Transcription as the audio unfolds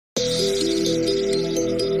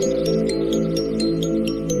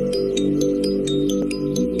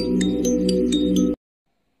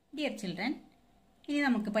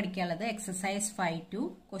നമുക്ക് പഠിക്കാനുള്ളത് exercise 5-2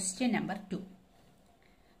 question number 2.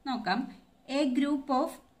 നോക്കാം. A group of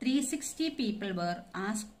 360 people were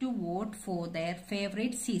asked to vote for their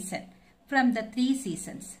favorite season from the 3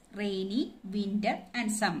 seasons: rainy, winter and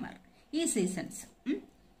summer. ഈ seasons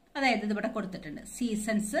അതായത് ഇത് ഇവിടെ കൊടുത്തിട്ടുണ്ട്.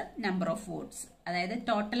 Seasons, number of votes. അതായത്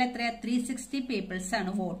ടോട്ടൽ എത്രയാ? 360 പീപ്പിൾസ്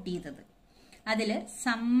ആണ് വോട്ട് ചെയ്തത്. അതിൽ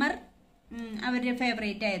സമ്മർ അവരുടെ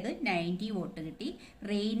ഫേവറേറ്റ് ആയത് 90 വോട്ട് കിട്ടി.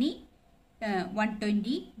 Rainy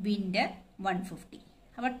 120, winter 150.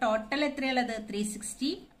 അപ്പോൾ ടോട്ടൽ എത്രയുള്ളത്?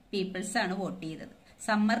 360 പീപ്പിൾസ് ആണ് വോട്ട് ചെയ്തത്.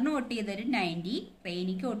 സമ്മറിന് വോട്ട് ചെയ്തൊരു 90,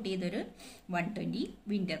 റെയിനിക്ക് വോട്ട് ചെയ്തൊരു 120,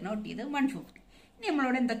 വിന്ററിന് വോട്ട് ചെയ്ത് 150. ഇനി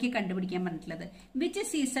നമ്മളോട് എന്തൊക്കെ കണ്ടുപിടിക്കാൻ പറഞ്ഞിട്ടുള്ളത്? Which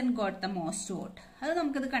season got the most vote? അത്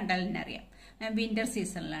നമുക്കത് കണ്ടാൽ തന്നെ അറിയാം. വിന്റർ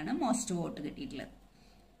സീസണിലാണ് മോസ്റ്റ് വോട്ട് കിട്ടിയിട്ടുള്ളത്.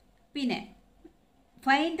 പിന്നെ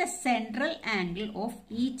find the central angle of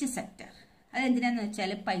each sector. അതെന്തിനാന്ന്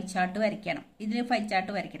വെച്ചാൽ പൈ ചാർട്ട് വരയ്ക്കണം. ഇതിൽ പൈ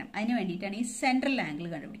ചാർട്ട് വരയ്ക്കണം. അതിന് വേണ്ടിയിട്ടാണ് ഈ സെൻട്രൽ ആംഗിൾ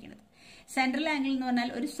കണ്ടുപിടിക്കുന്നത്. സെൻട്രൽ ആംഗിൾ എന്ന് പറഞ്ഞാൽ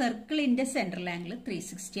ഒരു സർക്കിളിന്റെ സെൻട്രൽ ആംഗിൾ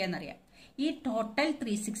 360 എന്നറിയാം. ഈ ടോട്ടൽ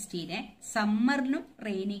 360നെ സമ്മറിനും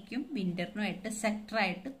റെയിനിക്കും വിന്ററിനും ആയിട്ട്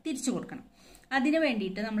സെക്ടറായിട്ട് തിരിച്ചു കൊടുക്കണം. അതിന്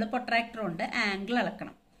വേണ്ടിയിട്ട് നമ്മൾ പ്രൊട്രാക്ടർ കൊണ്ട് ആംഗിൾ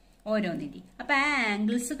അളക്കണം ഓരോന്നിൻ്റെയും. അപ്പം ആ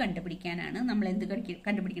ആംഗിൾസ് കണ്ടുപിടിക്കാനാണ് നമ്മൾ എന്ത്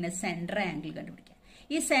കണ്ടുപിടിക്കുന്നത്? സെൻട്രൽ ആംഗിൾ കണ്ടുപിടിക്കുക.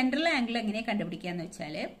 ഈ സെൻട്രൽ ആംഗിൾ എങ്ങനെ കണ്ടുപിടിക്കാന്ന്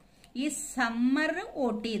വെച്ചാൽ ഈ സമ്മർ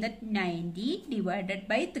വോട്ട് ചെയ്ത 90 ഡിവൈഡഡ്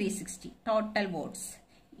ബൈ 360 ടോട്ടൽ വോട്ട്സ്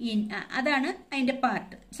അതാണ് അതിന്റെ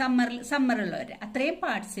പാർട്ട്. സമ്മറുള്ളവർ അത്രയും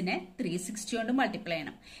പാർട്സിനെ 360 കൊണ്ട് മൾട്ടിപ്ലൈ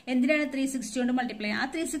ചെയ്യണം. എന്തിനാണ് 360 കൊണ്ട് മൾട്ടിപ്ലൈ ചെയ്യണം?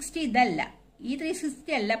 ആ 360 ഇതല്ല, ഈ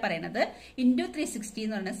 360 അല്ല പറയണത്. ഇൻറ്റു 360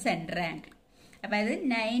 എന്ന് പറഞ്ഞാൽ സെൻട്രൽ ആംഗിൾ. അപ്പൊ അത്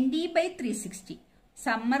 90 ബൈ 360.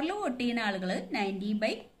 സമ്മറിൽ വോട്ട് ചെയ്യുന്ന ആളുകൾ 90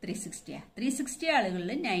 ബൈ 360. 360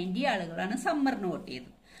 ആളുകളിൽ 90 ആളുകളാണ് സമ്മറിന് വോട്ട്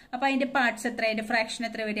ചെയ്തത്. അപ്പൊ അതിന്റെ പാർട്സ് എത്ര, അതിന്റെ ഫ്രാക്ഷൻ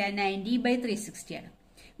എത്ര വരിക? 90 ബൈ 360 ആണ്.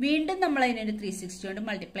 വീണ്ടും നമ്മൾ അതിനൊരു 360 കൊണ്ട്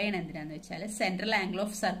മൾട്ടിപ്ലൈ ചെയ്യണം. എന്തിനാന്ന് വെച്ചാൽ സെൻട്രൽ ആംഗിൾ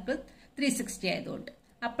ഓഫ് സർക്കിൾ 360 ആയതുകൊണ്ട്.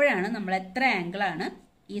 അപ്പോഴാണ് നമ്മൾ എത്ര ആംഗിൾ ആണ്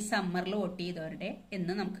ഈ സമ്മറിൽ വോട്ട് ചെയ്തവരുടെ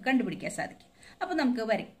എന്ന് നമുക്ക് കണ്ടുപിടിക്കാൻ സാധിക്കും. അപ്പൊ നമുക്ക്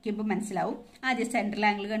വരയ്ക്കുമ്പോൾ മനസ്സിലാവും. ആദ്യം സെൻട്രൽ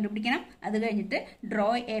ആംഗിൾ കണ്ടുപിടിക്കണം. അത് കഴിഞ്ഞിട്ട് draw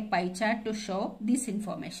A pie chart to show this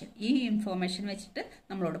information. ഈ ഇൻഫോർമേഷൻ വെച്ചിട്ട്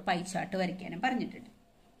നമ്മളോട് പൈ ചാർട്ട് വരയ്ക്കാനും പറഞ്ഞിട്ടുണ്ട്.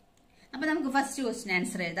 അപ്പൊ നമുക്ക് ഫസ്റ്റ് ക്വസ്റ്റ്യൻ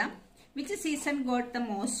ആൻസർ എഴുതാം. Which season got the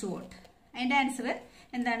most vote? അതിന്റെ ആൻസർ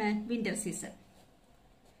എന്താണ്? Winter season.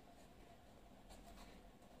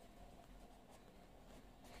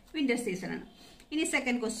 വിന്റർ സീസൺ ആണ്. ഇനി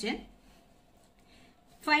second question,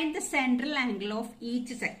 find the central angle of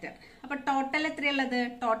each sector. അപ്പൊ total എത്രയുള്ളത്?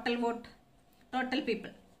 Total vote, total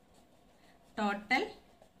people,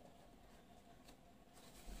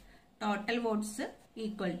 total votes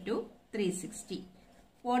equal to 360.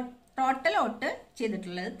 Total vote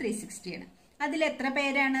ചെയ്തിട്ടുള്ളത് 360 ആണ്. അതിൽ എത്ര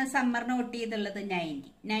പേരാണ് സമ്മറിന് വോട്ട് ചെയ്തുള്ളത്?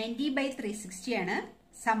 90 ബൈ 360 ആണ്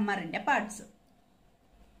സമ്മറിന്റെ പാർട്സ്.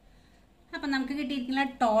 അപ്പൊ നമുക്ക് കിട്ടിയിരിക്കുന്ന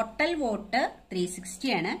ടോട്ടൽ വോട്ട്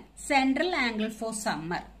 360 ആണ്. Central angle four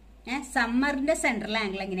summer. സമ്മറിന്റെ central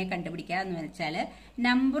angle എങ്ങനെ കണ്ടുപിടിക്കാന്ന് വെച്ചാൽ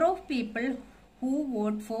number of people who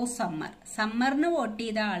vote four summer. സമ്മറിന് vote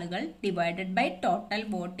ചെയ്ത ആളുകൾ divided by total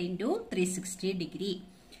vote into 360 degree.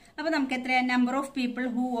 അപ്പൊ നമുക്ക് എത്രയാ? Number of people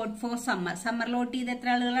who vote four summer. സമ്മറിൽ vote ചെയ്ത എത്ര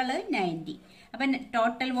ആളുകളാണ്? 90. അപ്പൊ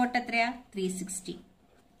ടോട്ടൽ വോട്ട് എത്രയാ? 360.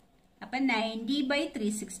 അപ്പൊ 90 ബൈ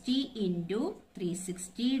 360 ഇൻറ്റു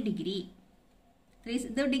 360 ഡിഗ്രി.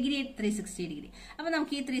 ഇത് ഡിഗ്രി 360 ഡിഗ്രി. അപ്പൊ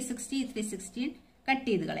നമുക്ക് ഈ 360 കട്ട്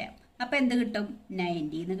ചെയ്ത് കളയാം. അപ്പൊ എന്ത് കിട്ടും?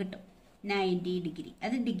 90 എന്ന് കിട്ടും. 90 ഡിഗ്രി.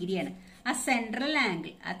 അത് ഡിഗ്രിയാണ്. ആ സെൻട്രൽ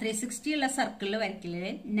ആംഗിൾ ആ 360 ഉള്ള സർക്കിളിൽ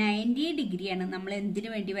വരയ്ക്കല് 90 ഡിഗ്രിയാണ് നമ്മൾ എന്തിനു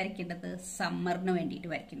വേണ്ടി വരയ്ക്കേണ്ടത്? സമ്മറിന് വേണ്ടിയിട്ട്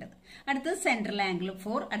വരയ്ക്കേണ്ടത്. അടുത്തത് സെൻട്രൽ ആംഗിൾ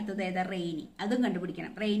ഫോർ. അടുത്തത് ഏതാ? റെയിനി. അതും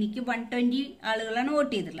കണ്ടുപിടിക്കണം. റെയിനിക്ക് 120 ആളുകളാണ്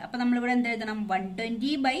വോട്ട് ചെയ്തിട്ടുള്ളത്. അപ്പൊ നമ്മളിവിടെ എന്ത് എഴുതണം?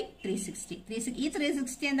 120 ബൈ 360. ഈ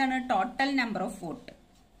 360 എന്താണ്? Total number of vote.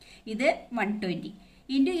 ഇത് 120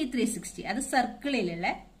 ഇൻറ്റു ഈ 360. അത് സർക്കിളിലുള്ള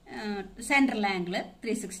സെൻട്രൽ ആംഗിൾ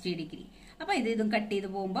 360 ഡിഗ്രി. അപ്പൊ ഇതും കട്ട് ചെയ്ത്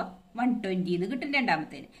പോകുമ്പോൾ 120 എന്ന് കിട്ടും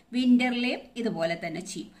രണ്ടാമത്തേന്. വിന്ററിലെയും ഇതുപോലെ തന്നെ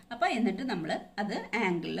ചെയ്യും. അപ്പൊ എന്നിട്ട് നമ്മൾ അത്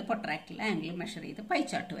ആംഗിളിൽ പ്രൊട്രാക്ടറിൽ ആംഗിൾ മെഷർ ചെയ്ത് പൈ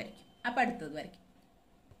ചാർട്ട് വരയ്ക്കും. അപ്പൊ അടുത്തത് വരയ്ക്കും.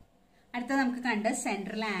 അടുത്തത് നമുക്ക് കണ്ട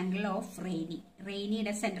central angle of rainy.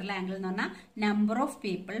 റെയിനിയുടെ central angle എന്ന് പറഞ്ഞാൽ number of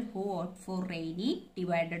people who vote four rainy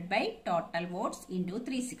divided by total votes into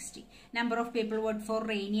 360. Number of people vote four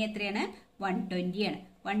rainy എത്രയാണ്? 120 ആണ്.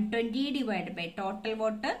 120 ഡിവൈഡ് ബൈ ടോട്ടൽ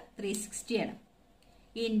വോട്ട് 360 ആണ്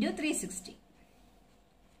ഇൻറ്റു 360.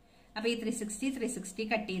 അപ്പൊ ഈ 360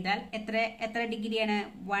 കട്ട് ചെയ്താൽ എത്ര ഡിഗ്രിയാണ്?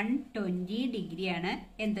 120 ഡിഗ്രിയാണ്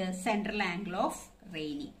എന്ത്? Central angle of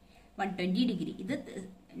rainy. 120 degree. ഇത്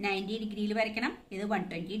 90 ഡിഗ്രിയിൽ വരയ്ക്കണം. ഇത്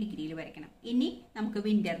 120 ഡിഗ്രിയിൽ വരയ്ക്കണം. ഇനി നമുക്ക്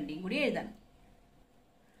വിന്ററിന്റെയും കൂടി എഴുതണം.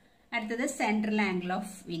 അടുത്തത് central angle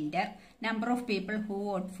of winter. Number of people who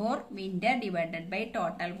vote four winter divided by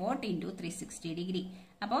total vote into 360 degree.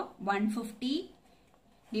 അപ്പോൾ 150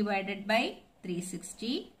 ഡിവൈഡഡ് ബൈ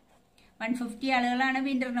 360. 150 ആളുകളാണ്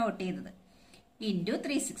വിന്റർ നോട്ട് ചെയ്തത്. ഇൻറ്റു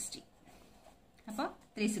 360. അപ്പോൾ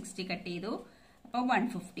 360 കട്ട് ചെയ്തു. അപ്പോൾ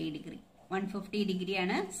 150 ഡിഗ്രി. 150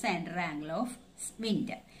 ഡിഗ്രിയാണ് സെൻട്രൽ ആംഗിൾ ഓഫ്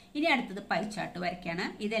വിന്റർ. ഇനി അടുത്തത് പൈ ചാർട്ട് വരയ്ക്കാണ്.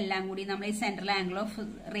 ഇതെല്ലാം കൂടി നമ്മൾ ഈ സെൻട്രൽ ആംഗിൾ ഓഫ്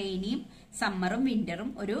റെയിനിയും സമ്മറും വിന്ററും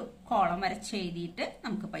ഒരു കോളം വരച്ച് എഴുതിയിട്ട്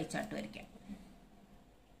നമുക്ക് പൈ ചാർട്ട് വരയ്ക്കാം.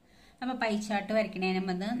 അപ്പോൾ പൈ ചാർട്ട് വരയ്ക്കുന്നതിന്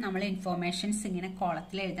മുമ്പ് നമ്മൾ ഇൻഫോർമേഷൻസ് ഇങ്ങനെ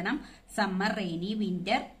കോളത്തിൽ എഴുതണം. Summer, rainy,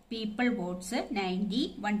 winter, people votes 90,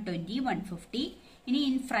 120, 150. ഇനി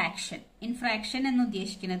ഇൻഫ്രാക്ഷൻ എന്ന്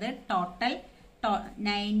ഉദ്ദേശിക്കുന്നത് ടോട്ടൽ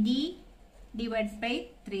 90 ഡിവൈഡ് ബൈ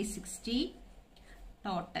 360.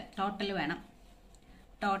 ടോട്ടൽ വേണം.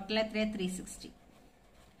 ടോട്ടൽ എത്രയാ? 360.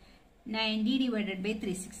 90 ഡിവൈഡഡ് ബൈ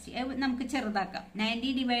 360 നമുക്ക് ചെറുതാക്കാം. 90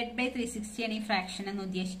 ഡിവൈഡ് ബൈ 360 ആണ് ഈ ഫ്രാക്ഷൻ എന്ന്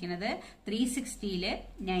ഉദ്ദേശിക്കുന്നത്. 360ൽ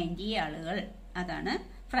 90 ആളുകൾ, അതാണ്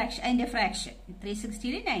ഫ്രാക്ഷൻ. അതിന്റെ ഫ്രാക്ഷൻ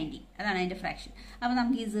 360ൽ 90, അതാണ് അതിന്റെ ഫ്രാക്ഷൻ. അപ്പൊ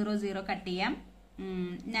നമുക്ക് ഈ 0 കട്ട് ചെയ്യാം.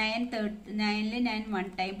 9ൽ 9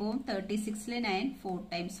 1 ടൈം പോവും. 36ൽ 9 4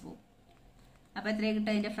 ടൈംസ് പോവും. അപ്പൊ എത്രയാണ്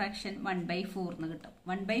കിട്ടും? അതിന്റെ ഫ്രാക്ഷൻ 1/4 എന്ന് കിട്ടും.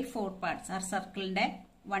 1/4 പാർട്സ്. ആ സർക്കിളിന്റെ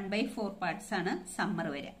 1/4 പാർട്സ് ആണ് സമ്മർ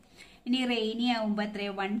വരിക. ഇനി റെയിനി ആവുമ്പോൾ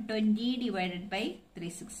എത്രയാണ്? 120 ഡിവൈഡഡ് ബൈ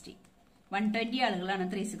 360. 120 ആളുകളാണ്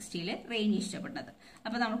 360ൽ റെയിനി ഇഷ്ടപ്പെടുന്നത്.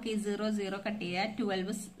 അപ്പൊ നമുക്ക് ഈ 0 കട്ട് ചെയ്യാം. 12ൽ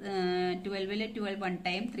 12 1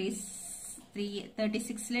 ടൈം,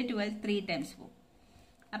 36ൽ 12 3 ടൈംസ് പോകും.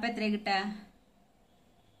 അപ്പൊ എത്രയാണ് കിട്ടുക?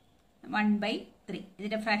 1/3.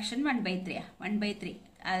 ഇതിന്റെ ഫ്രാക്ഷൻ 1/3 ആ. 1/3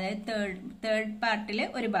 അതായത് തേർഡ് പാർട്ടിൽ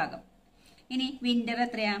ഒരു ഭാഗം. ഇനി വിന്റർ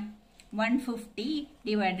എത്രയാ? 150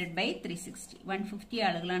 ഡിവൈഡഡ് ബൈ 360. 150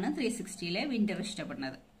 ആളുകളാണ് 360ൽ വിന്റർ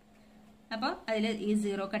ഇഷ്ടപ്പെടുന്നത്. അപ്പോൾ അതിൽ ഈ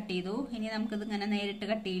 0 കട്ട് ചെയ്തു. ഇനി നമുക്കിത് ഇങ്ങനെ നേരിട്ട്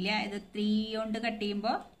കട്ട് ചെയ്യില്ല. ഇത് 3 കൊണ്ട് കട്ട്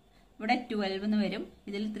ചെയ്യുമ്പോൾ ഇവിടെ 12 എന്ന് വരും.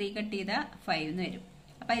 ഇതിൽ 3 കട്ട് ചെയ്താൽ 5 എന്ന് വരും.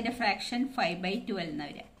 അപ്പോൾ അതിന്റെ ഫ്രാക്ഷൻ 5/12 എന്ന്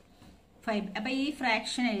വരിക. 5. അപ്പോൾ ഈ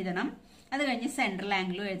ഫ്രാക്ഷൻ എഴുതണം. അത് കഴിഞ്ഞ് സെൻട്രൽ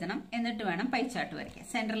ആംഗിളും എഴുതണം. എന്നിട്ട് വേണം പൈ ചാർട്ട് വരയ്ക്കാൻ.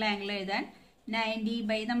 സെൻട്രൽ ആംഗിൾ എഴുതാൻ 90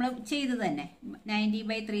 ബൈ നമ്മൾ ചെയ്തത് തന്നെ 90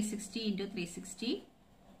 ബൈ 360 ഇൻറ്റു 360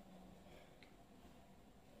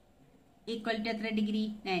 ഈക്വൽ ടു എത്ര ഡിഗ്രി?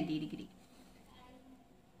 90 ഡിഗ്രി.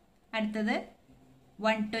 അടുത്തത്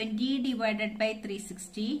 120 ഡിവൈഡഡ് ബൈ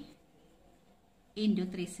 360 ഇൻറ്റു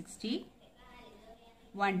 360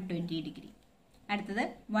 120 ഡിഗ്രി. അടുത്തത്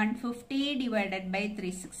 150 divided by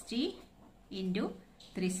 360 into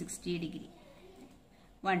 360 degree.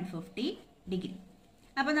 150 degree.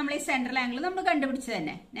 അപ്പൊ നമ്മൾ ഈ സെൻട്രൽ ആംഗിൾ നമ്മൾ കണ്ടുപിടിച്ചത്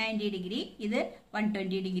തന്നെ 90 ഡിഗ്രി. ഇത്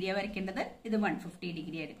 120 ഡിഗ്രിയാണ് വരയ്ക്കേണ്ടത്. ഇത് 150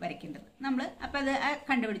 ഡിഗ്രി വരയ്ക്കേണ്ടത്. നമ്മൾ അപ്പൊ അത്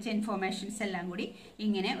കണ്ടുപിടിച്ച ഇൻഫോർമേഷൻസ് എല്ലാം കൂടി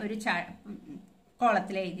ഇങ്ങനെ ഒരു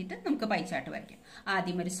കോളത്തിൽ എഴുതിയിട്ട് നമുക്ക് പൈ ചാർട്ട് വരയ്ക്കാം.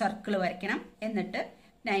 ആദ്യം ഒരു സർക്കിൾ വരയ്ക്കണം. എന്നിട്ട്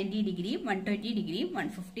 90 ഡിഗ്രിയും 120 ഡിഗ്രിയും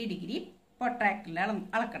 150 ഡിഗ്രിയും പ്രൊട്രാക്ടറിൽ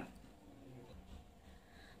അളക്കണം.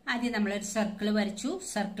 ആദ്യം നമ്മളൊരു സർക്കിൾ വരച്ചു.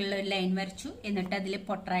 സർക്കിളിൽ ഒരു ലൈൻ വരച്ചു. എന്നിട്ട് അതിൽ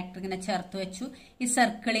പ്രൊട്രാക്ടർ ഇങ്ങനെ ചേർത്ത് വെച്ചു. ഈ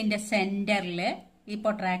സർക്കിളിന്റെ സെന്ററിൽ ഈ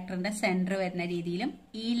പ്രൊട്രാക്ടറിന്റെ സെന്റർ വരുന്ന രീതിയിലും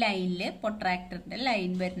ഈ ലൈനിൽ പ്രൊട്രാക്ടറിന്റെ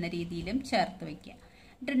ലൈൻ വരുന്ന രീതിയിലും ചേർത്ത് വെക്കുക.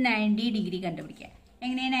 എന്നിട്ട് 90 ഡിഗ്രി കണ്ടുപിടിക്കുക.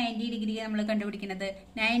 എങ്ങനെയാണ് 90 ഡിഗ്രി നമ്മൾ കണ്ടുപിടിക്കുന്നത്?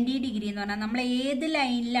 90 ഡിഗ്രി എന്ന് പറഞ്ഞാൽ നമ്മൾ ഏത്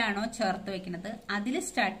ലൈനിലാണോ ചേർത്ത് വെക്കുന്നത് അതിൽ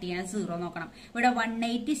സ്റ്റാർട്ട് ചെയ്യണ 0 നോക്കണം. ഇവിടെ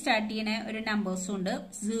 180 സ്റ്റാർട്ട് ചെയ്യണ ഒരു നമ്പേഴ്സും ഉണ്ട്,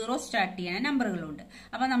 0 സ്റ്റാർട്ട് ചെയ്യണ നമ്പറുകളും ഉണ്ട്.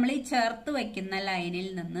 അപ്പൊ നമ്മൾ ഈ ചേർത്ത് വെക്കുന്ന ലൈനിൽ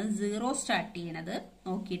നിന്ന് 0 സ്റ്റാർട്ട് ചെയ്യണത്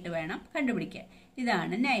നോക്കിയിട്ട് വേണം കണ്ടുപിടിക്കാൻ.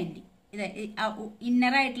 ഇതാണ് 90. ഇത്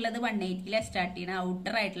ഇന്നർ ആയിട്ടുള്ളത് 180 സ്റ്റാർട്ട് ചെയ്യണ,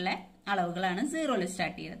 ഔട്ടർ ആയിട്ടുള്ള അളവുകളാണ് 0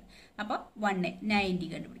 സ്റ്റാർട്ട് ചെയ്യുന്നത്. അപ്പൊ 90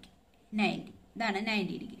 കണ്ടുപിടിക്കും. 90. ഇതാണ്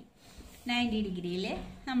 90 ഡിഗ്രി. 90 ഡിഗ്രിയിൽ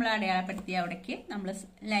നമ്മൾ അടയാളപ്പെടുത്തിയ അവിടേക്ക് നമ്മൾ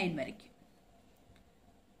ലൈൻ വരയ്ക്കും.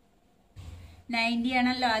 90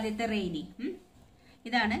 ആണല്ലോ ആദ്യത്തെ റെയിനി.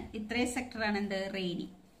 ഇതാണ് ഇത്രയും സെക്ടറാണ് എന്ത്? റെയിനി.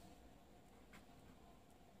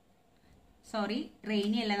 സോറി,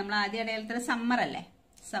 റെയിനി അല്ല. നമ്മൾ ആദ്യം അടയാളത്തിൽ സമ്മർ അല്ലേ?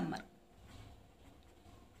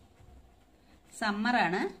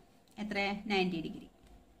 സമ്മറാണ് എത്ര? 90 ഡിഗ്രി.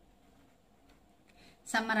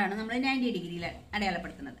 സമ്മറാണ് നമ്മൾ 90 ഡിഗ്രിയിൽ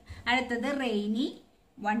അടയാളപ്പെടുത്തുന്നത്. അടുത്തത് റെയിനി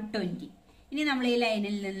 120. ഇനി നമ്മൾ ഈ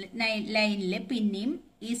ലൈനിൽ പിന്നെയും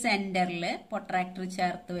ഈ സെന്ററിൽ പ്രൊട്രാക്ടർ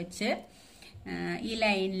ചേർത്ത് വെച്ച് ഈ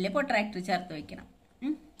ലൈനിൽ പ്രൊട്രാക്ടർ ചേർത്ത് വെക്കണം.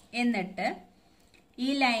 എന്നിട്ട് ഈ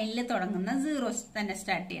ലൈനിൽ തുടങ്ങുന്ന 0 തന്നെ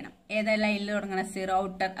സ്റ്റാർട്ട് ചെയ്യണം. ഏതാ ലൈനിൽ തുടങ്ങുന്ന 0?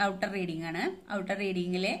 ഔട്ടർ റീഡിംഗ് ആണ്. ഔട്ടർ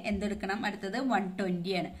റീഡിംഗിൽ എന്തെടുക്കണം? അടുത്തത്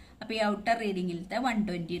 120 ആണ്. അപ്പൊ ഈ ഔട്ടർ റീഡിംഗിലത്തെ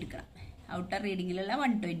 120 എടുക്കണം. ഔട്ടർ റീഡിംഗിലുള്ള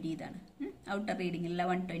 120 ഇതാണ്. ഔട്ടർ റീഡിംഗിലുള്ള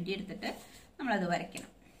 120 എടുത്തിട്ട് നമ്മളത് വരയ്ക്കണം.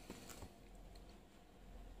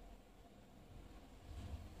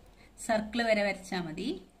 സർക്കിൾ വരെ വരച്ചാൽ മതി.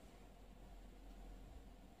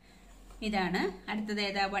 ഇതാണ്. അടുത്തത്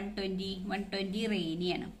ഏതാ? 120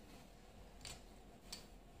 റെയിനിയാണ്.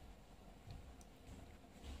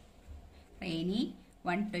 Rainy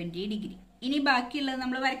 120 degree. ഇനി ബാക്കിയുള്ളത്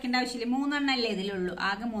നമ്മൾ വരയ്ക്കേണ്ട ആവശ്യമില്ല. 3 എണ്ണല്ലേ ഇതിലുള്ളൂ,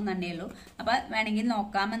 ആകെ 3 എണ്ണേ ഉള്ളൂ. അപ്പൊ വേണമെങ്കിൽ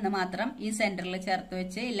നോക്കാമെന്ന് മാത്രം. ഈ സെന്ററിൽ ചേർത്ത്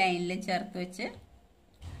വെച്ച് ലൈനിൽ ചേർത്ത് വെച്ച്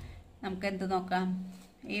നമുക്ക് എന്ത് നോക്കാം,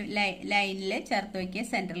 ഈ ലൈനിൽ ചേർത്ത് വെക്കുക,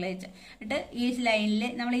 സെന്ററിൽ വെച്ച് എന്നിട്ട് ഈ ലൈനിൽ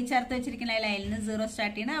നമ്മൾ ഈ ചേർത്ത് വെച്ചിരിക്കുന്ന ലൈനിൽ നിന്ന് 0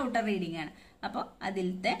 സ്റ്റാർട്ട് ചെയ്യുന്ന ഔട്ടർ റീഡിംഗ് ആണ്. അപ്പോൾ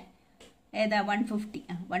അതിലത്തെ ഏതാ 150,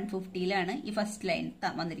 150യിലാണ് ഈ ഫസ്റ്റ് ലൈൻ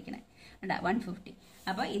വന്നിരിക്കുന്നത്. ഉണ്ടാ 150.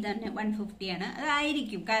 അപ്പോൾ ഇതന്നെ 150 ആണ്.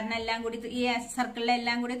 അതായിരിക്കും, കാരണം എല്ലാം കൂടി ഈ സർക്കിളിലെ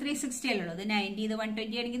എല്ലാം കൂടി 360 അല്ലേ ഉള്ളൂ. ഇത് 90, ഇത്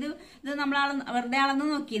 120 ആണെങ്കിൽ ഇത് നമ്മൾ വെറുതെ അളന്ന്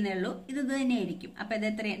നോക്കിയെന്നേ ഉള്ളൂ. ഇത് തന്നെ ആയിരിക്കും. അപ്പൊ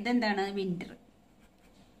ഇതെന്താണ്, വിന്റർ.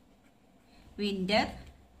 വിന്റർ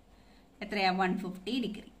എത്രയാ, 150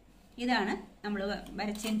 ഡിഗ്രി. ഇതാണ് നമ്മൾ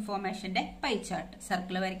വരച്ച ഇൻഫോർമേഷന്റെ പൈ ചാർട്ട്.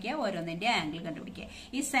 സർക്കിൾ വരയ്ക്കുക, ഓരോന്നിന്റെ ആംഗിൾ കണ്ടുപിടിക്കുക.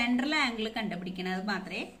 ഈ സെൻട്രൽ ആംഗിൾ കണ്ടുപിടിക്കുന്നത്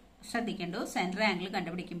മാത്രമേ ശ്രദ്ധിക്കേണ്ടൂ. Central angle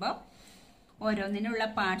കണ്ടുപിടിക്കുമ്പോൾ ഓരോന്നിനുള്ള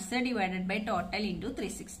parts divided by total into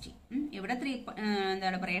 360. ഇവിടെ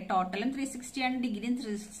എന്താണ് പറയുക, ടോട്ടലും 360 ആണ്, ഡിഗ്രിയും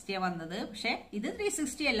 360 വന്നത്. പക്ഷെ ഇത്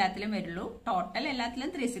 360 എല്ലാത്തിലും വരുള്ളൂ. ടോട്ടൽ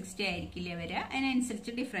എല്ലാത്തിലും 360 ആയിരിക്കില്ലേ വരിക,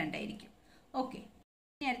 അതിനനുസരിച്ച് ഡിഫറെന്റ് ആയിരിക്കും. ഓക്കെ,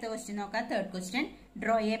 ഇനി അടുത്ത ക്വസ്റ്റ്യൻ നോക്കാം. Third question,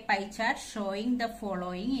 draw A pie chart showing the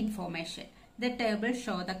following information. The table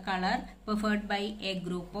show the colour preferred by A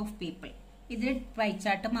group of people. ഇതിൽ പൈ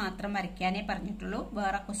ചാർട്ട് മാത്രം വരയ്ക്കാനേ പറഞ്ഞിട്ടുള്ളൂ,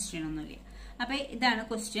 വേറെ ക്വസ്റ്റ്യൻ ഒന്നുമില്ല. അപ്പൊ ഇതാണ്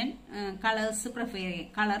ക്വസ്റ്റ്യൻ. കളേഴ്സ് പ്രിഫർ ചെയ്യുക,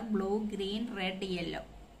 colour blue, green, red, yellow.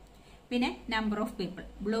 പിന്നെ number of people,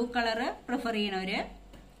 blue colour prefer ചെയ്യണവര്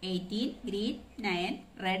 18, green 9,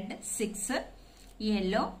 red 6,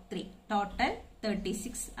 yellow 3. Total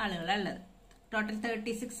 36 ആളുകളുള്ളത്. Total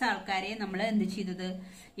 36 ആൾക്കാരെ നമ്മൾ എന്ത് ചെയ്തത്,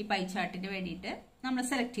 ഈ പൈ ചാർട്ടിന് വേണ്ടിയിട്ട് നമ്മൾ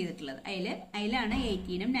സെലക്ട് ചെയ്തിട്ടുള്ളത്. അതിലാണ്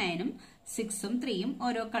 18ഉം 9ഉം 6ഉം 3ഉം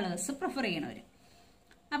ഓരോ കളേഴ്സ് പ്രിഫർ ചെയ്യണവര്.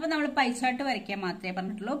 അപ്പൊ നമ്മൾ പൈ ചാർട്ട് വരയ്ക്കാൻ മാത്രമേ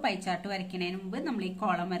പറഞ്ഞിട്ടുള്ളൂ. പൈ ചാർട്ട് വരയ്ക്കുന്നതിന് മുമ്പ് നമ്മൾ ഈ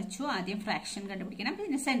കോളം വരച്ചു. ആദ്യം ഫ്രാക്ഷൻ കണ്ടുപിടിക്കണം,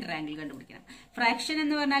 പിന്നെ സെന്റർ ആംഗിൾ കണ്ടുപിടിക്കണം. ഫ്രാക്ഷൻ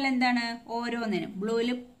എന്ന് പറഞ്ഞാൽ എന്താണ്, ഓരോന്നിനും ബ്ലൂവിൽ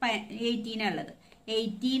 18 ഉള്ളത്.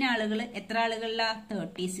 18 ആളുകൾ എത്ര ആളുകളിലാ,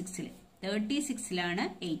 36ൽ. 36ലാണ്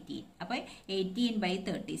 18. അപ്പൊ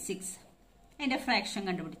 18/36 അതിന്റെ ഫ്രാക്ഷൻ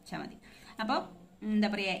കണ്ടുപിടിച്ചാൽ മതി. അപ്പൊ എന്താ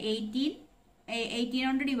പറയാ, 18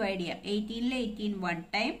 കൊണ്ട് ഡിവൈഡ് ചെയ്യാം. 18ൽ 18 1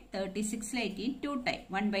 ടൈം, 36ൽ 18 2 ടൈം,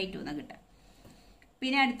 1/2 എന്ന് കിട്ടാം.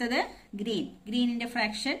 പിന്നെ അടുത്തത് ഗ്രീനിന്റെ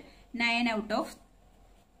ഫ്രാക്ഷൻ 9 ഔട്ട് ഓഫ്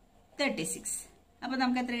 36. അപ്പൊ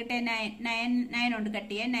നമുക്ക് എത്ര കിട്ടിയ, 9 കൊണ്ട് കട്ട്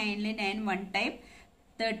ചെയ്യാം. 9ൽ 9 1 ടൈം,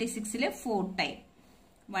 36ൽ 4 ടൈം,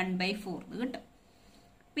 1/4 എന്ന് കിട്ടും.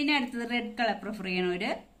 പിന്നെ അടുത്തത് red colour prefer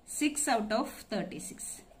ചെയ്യണവര് 6 out of 36.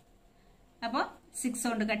 അപ്പോൾ 6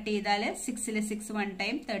 കൊണ്ട് കട്ട് ചെയ്താൽ 6ൽ 6 1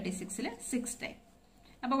 ടൈം, 36ൽ 6 ടൈം.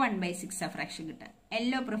 അപ്പൊ 1/6 ഫ്രാക്ഷൻ കിട്ടുക.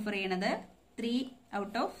 യെല്ലോ പ്രിഫർ ചെയ്യണത് 3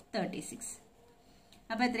 ഔട്ട് ഓഫ് 36.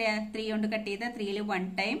 അപ്പൊ എത്രയാ, 3 കൊണ്ട് കട്ട് ചെയ്ത 3ൽ 1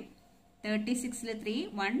 ടൈം, 36ൽ 3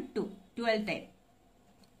 1 2 12 ടൈം.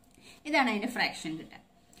 ഇതാണ് അതിന്റെ ഫ്രാക്ഷൻ കിട്ടുക.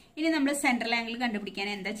 ഇനി നമ്മൾ സെൻട്രൽ ആംഗിൾ കണ്ടുപിടിക്കാൻ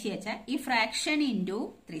എന്താ ചെയ്യാ, ഈ ഫ്രാക്ഷൻ ഇൻറ്റു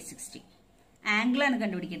 360 ആംഗിൾ ആണ്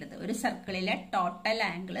കണ്ടുപിടിക്കേണ്ടത്. ഒരു സർക്കിളിലെ ടോട്ടൽ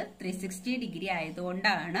ആംഗിൾ 360 ഡിഗ്രി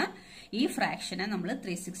ആയതുകൊണ്ടാണ് ഈ ഫ്രാക്ഷനെ നമ്മൾ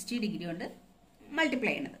 360 ഡിഗ്രി കൊണ്ട്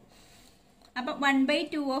മൾട്ടിപ്ലൈ ചെയ്യുന്നത്. അപ്പൊ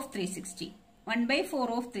 1/2 ഓഫ് 360, 1/4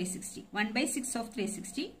 ഓഫ് 360, 1/6 ഓഫ്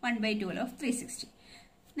 360, 1/12 ഓഫ് 360.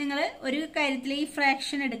 നിങ്ങൾ ഒരു കാര്യത്തിൽ ഈ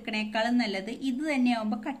ഫ്രാക്ഷൻ എടുക്കണേക്കാളും നല്ലത് ഇത്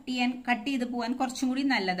തന്നെയാവുമ്പോൾ കട്ട് ചെയ്ത് പോകാൻ കുറച്ചും കൂടി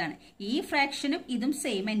നല്ലതാണ്. ഈ ഫ്രാക്ഷനും ഇതും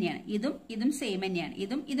സെയിം തന്നെയാണ്, ഇതും സെയിം തന്നെയാണ്,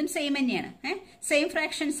 ഇതും സെയിം തന്നെയാണ്. സെയിം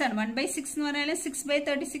ഫ്രാക്ഷൻസ് ആണ്. 1/6 എന്ന് പറഞ്ഞാൽ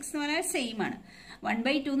 6/36 എന്ന് പറഞ്ഞാൽ സെയിം ആണ്.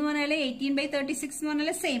 1/2 എന്ന് പറഞ്ഞാൽ 18/36 എന്ന്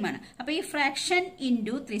പറഞ്ഞാൽ സെയിം ആണ്. അപ്പൊ ഈ ഫ്രാക്ഷൻ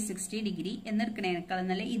ഇൻറ്റു 360 ഡിഗ്രി എന്നെടുക്കണേക്കാളും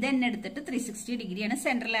നല്ല ഇത് തന്നെ എടുത്തിട്ട് 360 ഡിഗ്രിയാണ്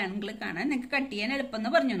സെൻട്രൽ ആംഗിൾ കാണാൻ നിങ്ങൾക്ക് കട്ട് ചെയ്യാൻ എളുപ്പം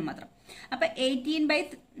എന്ന് പറഞ്ഞു മാത്രം. അപ്പൊ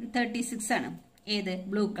 18/36 ആണ് ഏത്,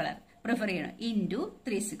 ബ്ലൂ കളർ പ്രിഫർ ചെയ്യണം, ഇൻറ്റു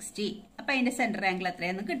 360. അപ്പൊ അതിന്റെ സെന്റർ ആംഗിൾ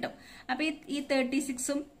എത്രയാന്ന് കിട്ടും. അപ്പൊ ഈ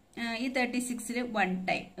 36ഉം ഈ 36ൽ 1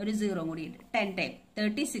 ടൈം ഒരു 0 കൂടി ഉണ്ട്, 10 ടൈം.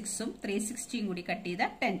 36ഉം 360യും കൂടി കട്ട് ചെയ്ത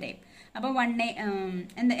 10 ടൈം. അപ്പൊ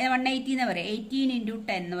 180 എന്ന് പറയാം. 18 ×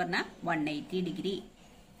 10 എന്ന് പറഞ്ഞാൽ 180 ഡിഗ്രി.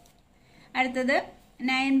 അടുത്തത്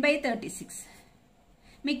 9/36.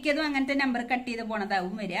 മിക്കതും അങ്ങനത്തെ നമ്പർ കട്ട് ചെയ്ത്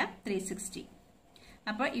പോണതാവും വരിക 360.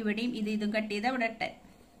 അപ്പൊ ഇവിടെയും ഇതും കട്ട് ചെയ്ത ഇവിടെ 10.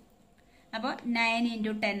 അപ്പോൾ 9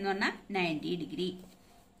 × 10 എന്ന് പറഞ്ഞാൽ 90 ഡിഗ്രി.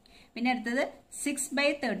 പിന്നെ അടുത്തത്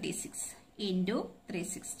 6/36 ഇൻറ്റു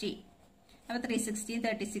 360. അപ്പോൾ 360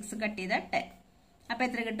 36 കട്ട് ചെയ്ത 10. അപ്പോൾ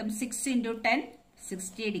എത്ര കിട്ടും, 6 × 10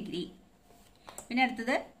 60 ഡിഗ്രി. പിന്നെ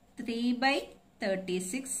അടുത്തത്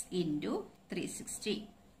 3/36 ഇൻറ്റു 360.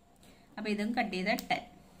 അപ്പോൾ ഇതും കട്ട് ചെയ്ത 10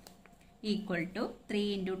 ഈക്വൽ ടു 3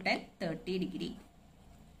 × 10 30 ഡിഗ്രി.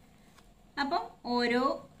 അപ്പം ഓരോ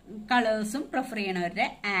കളേഴ്സും പ്രിഫർ ചെയ്യണവരുടെ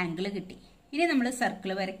ആംഗിൾ കിട്ടി. ഇനി നമ്മൾ സർക്കിൾ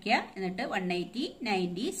വരയ്ക്കുക. എന്നിട്ട് 180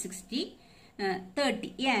 90 60 30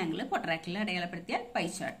 ഈ ആംഗിൾ പൊട്ടറാക്കിൽ അടയാളപ്പെടുത്തിയാൽ പൈ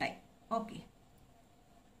ചാർട്ടായി. ഓക്കെ,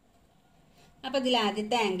 അപ്പോൾ ഇതിൽ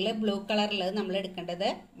ആദ്യത്തെ ആംഗിൾ ബ്ലൂ കളറിൽ നമ്മൾ എടുക്കേണ്ടത്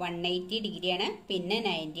 180 ഡിഗ്രിയാണ്, പിന്നെ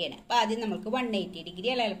 90 ആണ്. അപ്പോൾ ആദ്യം നമുക്ക് 180 ഡിഗ്രി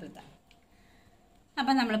അടയാളപ്പെടുത്താം.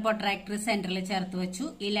 അപ്പോൾ നമ്മൾ പ്രൊട്രാക്ടർ സെന്ററിൽ ചേർത്ത് വെച്ചു.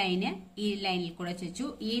 ഈ ലൈനിൽ കൂടെ വെച്ചു.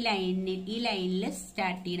 ഈ ലൈനിൽ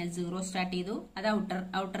സ്റ്റാർട്ട് ചെയ്യണം, 0 സ്റ്റാർട്ട് ചെയ്തു. അത്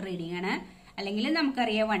ഔട്ടർ റീഡിംഗ് ആണ്. അല്ലെങ്കിൽ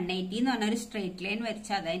നമുക്കറിയാം 180 എന്ന് പറഞ്ഞ ഒരു സ്ട്രേറ്റ് ലൈൻ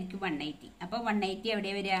വരച്ചാൽ അതായിരിക്കും 180. അപ്പോൾ 180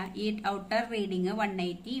 എവിടെ വരിക? ഈ ഔട്ടർ റീഡിങ്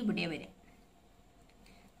 180 ഇവിടെ വരിക.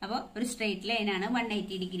 അപ്പോൾ ഒരു സ്ട്രേറ്റ് ലൈനാണ്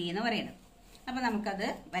 180 ഡിഗ്രി എന്ന് പറയുന്നത്. അപ്പോൾ നമുക്കത്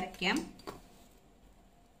വരയ്ക്കാം.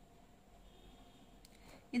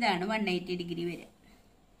 ഇതാണ് 180 ഡിഗ്രി വരിക.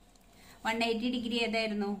 180 ഡിഗ്രി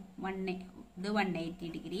ഏതായിരുന്നു? ഇത് 180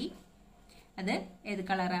 ഡിഗ്രി. അത് ഏത്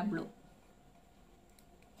കളറാ? ബ്ലൂ.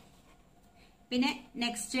 പിന്നെ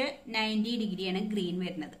നെക്സ്റ്റ് 90 ഡിഗ്രിയാണ് ഗ്രീൻ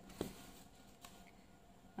വരുന്നത്.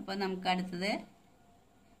 അപ്പോൾ നമുക്ക് അടുത്തത്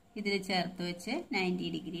ഇതിൽ ചേർത്ത് വെച്ച് 90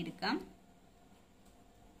 ഡിഗ്രി എടുക്കാം.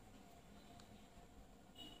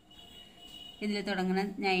 ഇതിൽ തുടങ്ങുന്ന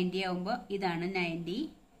 90 ആവുമ്പോൾ ഇതാണ് 90.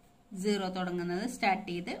 0 തുടങ്ങുന്നത് സ്റ്റാർട്ട്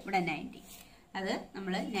ചെയ്ത് ഇവിടെ 90. അത്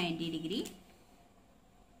നമ്മൾ 90 ഡിഗ്രി.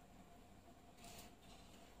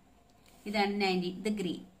 ഇതാണ് 90. ഇത്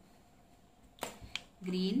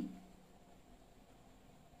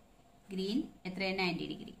ഗ്രീൻ എത്രയാണ്? 90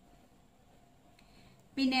 ഡിഗ്രി.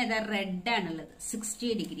 പിന്നെ ഏതാ? റെഡ് ആണുള്ളത്, 60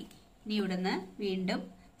 ഡിഗ്രി. ഇനി ഇവിടുന്ന് വീണ്ടും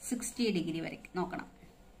 60 ഡിഗ്രി വരെ നോക്കണം.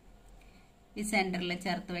 ഈ സെന്ററിൽ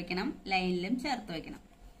ചേർത്ത് വെക്കണം, ലൈനിലും ചേർത്ത് വെക്കണം.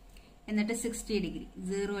 എന്നിട്ട് 60 ഡിഗ്രി,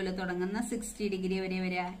 0ൽ തുടങ്ങുന്ന 60 ഡിഗ്രി വരെ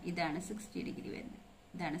വരിക. ഇതാണ് 60 ഡിഗ്രി വരുന്നത്.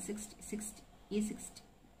 ഇതാണ് 60. ഈ 60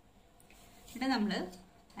 ഇവിടെ നമ്മൾ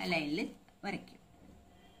ആ ലൈനിൽ വരയ്ക്കും.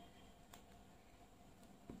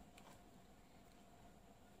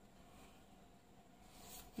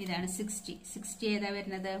 ഇതാണ് 60 ഏതാ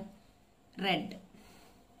വരുന്നത്? Red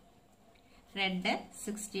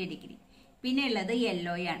 60 degree. പിന്നെ ഉള്ളത്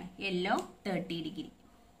യെല്ലോയാണ്. Yellow 30 degree.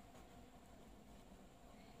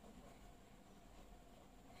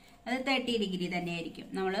 അത് 30 ഡിഗ്രി തന്നെയായിരിക്കും.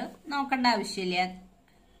 നമ്മൾ നോക്കേണ്ട ആവശ്യമില്ല.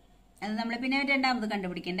 അത് നമ്മൾ പിന്നെ രണ്ടാമത്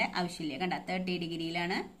കണ്ടുപിടിക്കേണ്ട ആവശ്യമില്ല. കണ്ട 30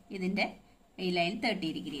 ഡിഗ്രിയിലാണ് ഇതിന്റെ ഈ ലൈൻ 30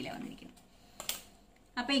 ഡിഗ്രിയിലാണ് വന്നിരിക്കുന്നത്.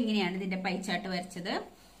 അപ്പൊ ഇങ്ങനെയാണ് ഇതിന്റെ പൈ ചാർട്ട് വരച്ചത്.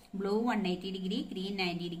 Blue 180 degree, green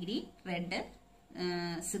 90 degree, red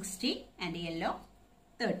 60 and yellow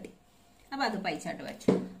 30. അപ്പൊ അത് പൈ ചാർട്ട്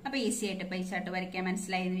വരച്ചു. അപ്പൊ ഈസി ആയിട്ട് പൈ ചാർട്ട് വരയ്ക്കാൻ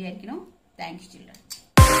മനസ്സിലായി എന്ന് വിചാരിക്കുന്നു. Thanks children.